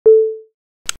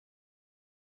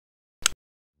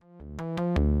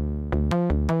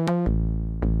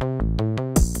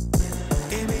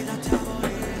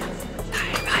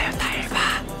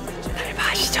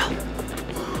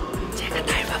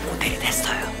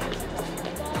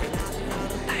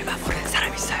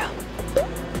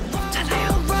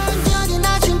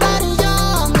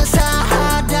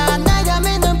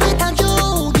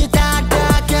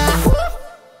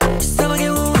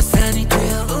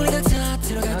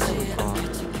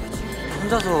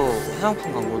혼자서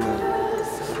화장품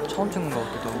광고는 처음 찍는 것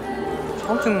같기도 하고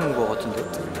처음 찍는 것 같은데?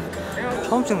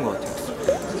 처음 찍는 것 같아요.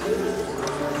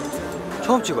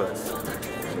 처음 찍어요.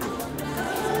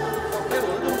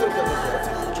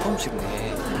 처음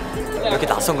찍네. 이렇게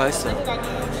낯선가 했어요.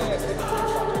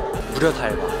 무려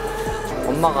달바.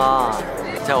 엄마가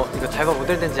제가 이거 달바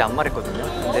모델 된지 안 말했거든요.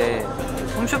 근데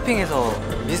홈쇼핑에서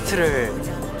미스트를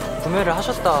구매를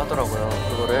하셨다 하더라고요.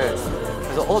 그거를.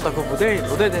 그래서 나 그거 모델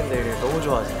되는데 너무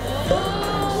좋아하지.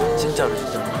 진짜로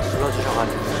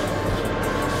불러주셔가지고.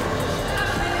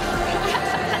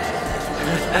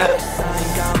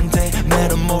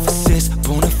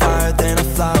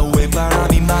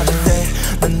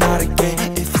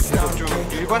 좀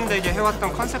일관되게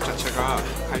해왔던 컨셉 자체가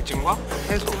갈증과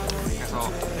해소, 그래서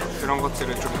그런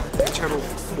것들을 좀 대체로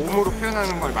몸으로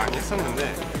표현하는 걸 많이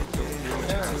했었는데 좀 이런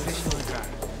제가 세시니까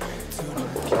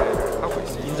기대하고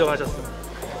있습니다. 인정하셨어.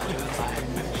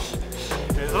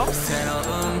 그래서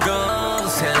새로운 거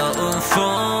새로운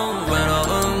폰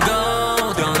외로운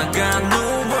거 떠나간 new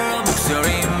world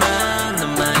목소리만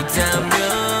남아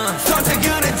있다면 선택은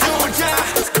해주자.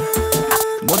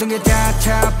 모든 게 다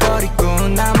타버리고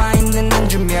남아있는 난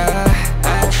주면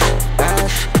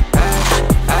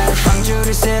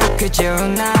방주를 새롭게 져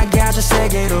나가자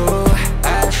세계로.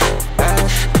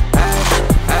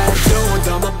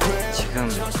 지금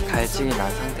갈증이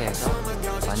난 상태에서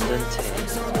완전체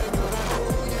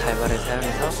달바를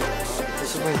사용해서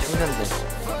수분이 충전된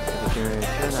느낌을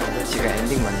표현하는데 지금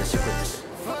엔딩 먼저 찍고 있어요.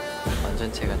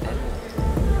 완전체가 된.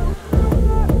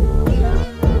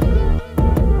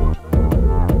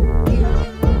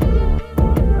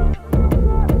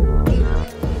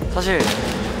 사실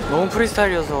너무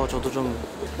프리스타일이어서 저도 좀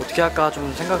어떻게 할까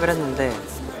좀 생각을 했는데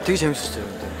되게 재밌었어요.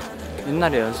 근데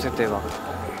옛날에 연습생 때 막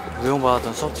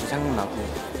무용받았던 수업도 생각나고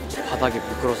바닥이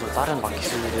미끄러서 다른 막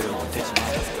기술들을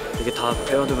못했지만 이게 다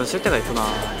배워두면 쓸 데가 있구나.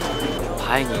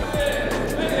 다행이에요.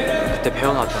 그때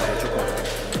배워놨던 게 조금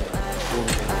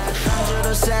도움이 돼요.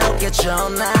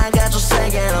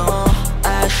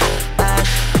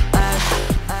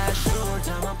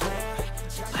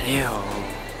 아니에요.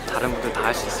 다른 분들 다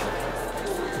할 수 있어요.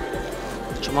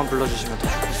 저만 불러주시면 더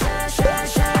좋겠어요.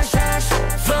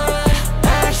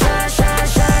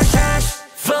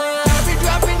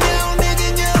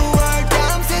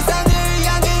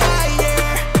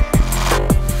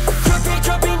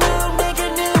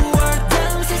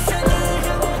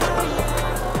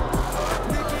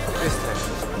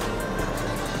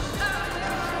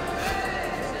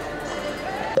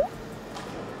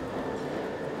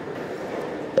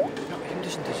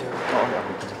 힘드신데 제가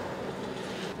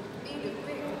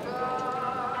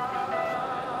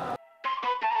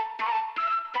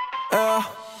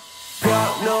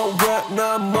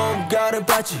넌 뭔가를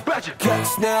봤지.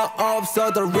 Cause now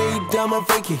없어도 리듬은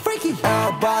freaky.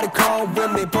 Everybody come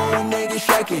with me 보내기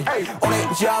shaky.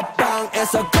 오렌지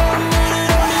앞방에서 건물을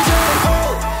올리자.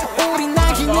 우리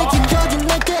날씨 느껴진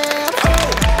느낌.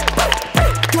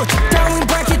 Don't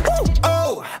break it.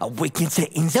 We can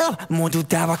change up 모두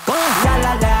다 바꿔. La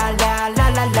la la la la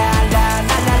la la la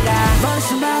la la.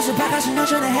 머릿속 마음속 바깥은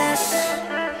여전히 했어.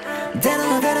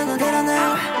 대로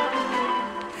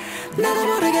나도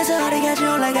모르겠어 어디까지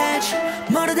올라갈지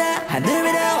모르다 하늘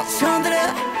위로 손들어.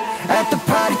 At the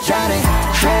party Johnny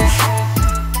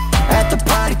At the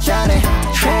party Johnny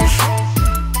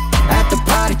At the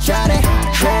party Johnny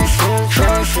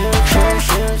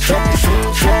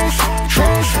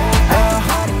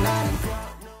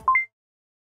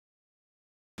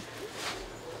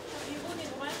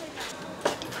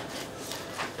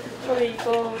저희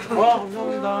이거 와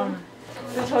감사합니다.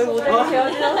 저희 모델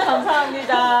되어주셔서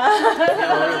감사합니다.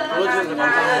 불러주셔서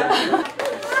감사합니다.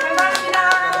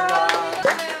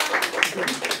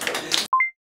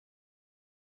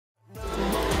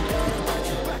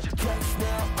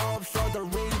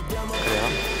 그래요?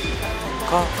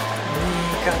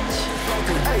 거미같이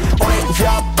오렌지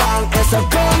앞방에서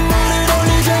건물을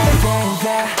올리자.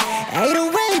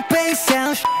 808 bass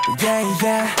sound. Yeah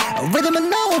yeah. Rhythm and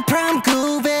no prime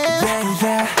groove. Yeah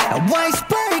yeah. White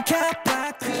spray cap.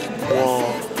 와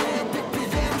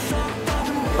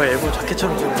거의 앨범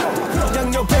자켓처럼 찍었어.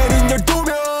 양옆에는 12명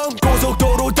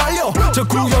고속도로 달려 저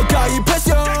구역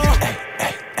가입했어.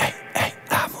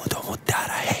 아무도 못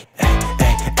따라해.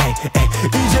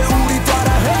 이제 우리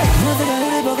따라해. 너희가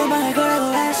우리 보고만 할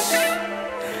거라고 했어.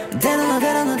 대로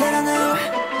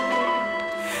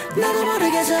나도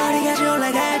모르겠어 어디까지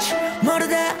올라갈지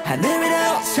모르다 하늘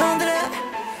위로 손들어.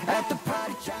 At the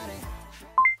party Johnny.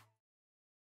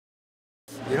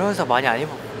 이런 회사 많이 안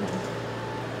입었고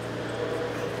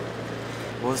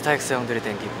몬스타엑스 형들이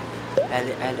된 기분.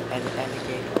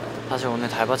 사실 오늘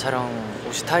달바 촬영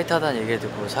옷이 타이트하다는 얘기를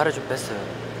듣고 살을 좀 뺐어요.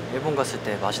 일본 갔을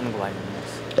때 맛있는 거 많이 못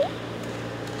먹었어요.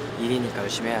 일이니까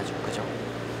열심히 해야죠, 그죠?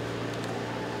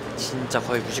 진짜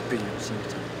거의 뮤직비디오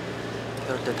진짜.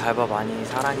 그럴 때 달바 많이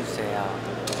사랑해주세요.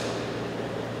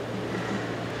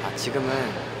 아, 지금은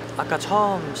아까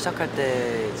처음 시작할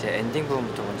때 이제 엔딩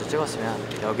부분부터 먼저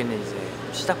찍었으면 여기는 이제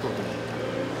시작 부분입니다.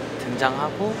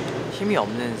 등장하고 힘이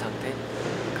없는 상태,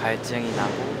 갈증이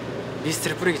나고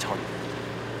미스트를 뿌리기 전.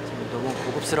 지금 너무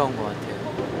고급스러운 것 같아요.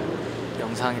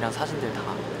 영상이랑 사진들 다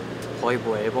거의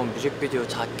뭐 앨범 뮤직비디오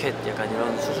자켓 약간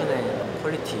이런 수준의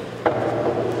퀄리티,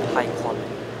 하이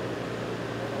퀄리티.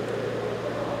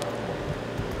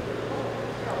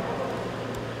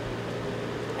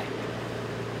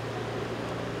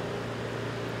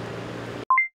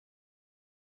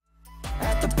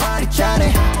 At the party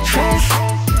Johnny, trash.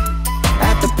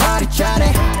 At the party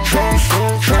Johnny, trash,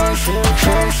 trash,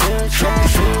 trash,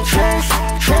 trash, trash,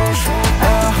 trash.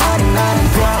 Hard 나는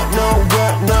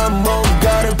nowhere 넌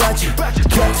뭔가를 봤지.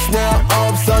 Catch now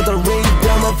없어 the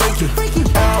rhythm freaky.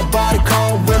 Everybody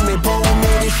come with me, boom,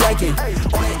 me shaking.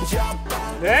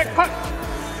 네, 컷!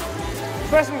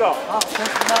 수고하셨습니다.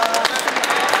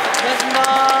 고맙습니다.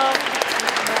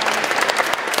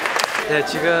 네,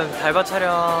 지금 달바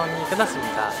촬영이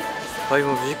끝났습니다. 거의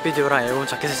뭐 뮤직비디오랑 앨범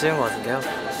자켓을 찍은 것 같은데요.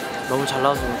 너무 잘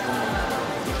나와서 너무 좋은 것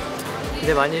같아요.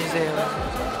 기대 많이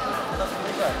해주세요.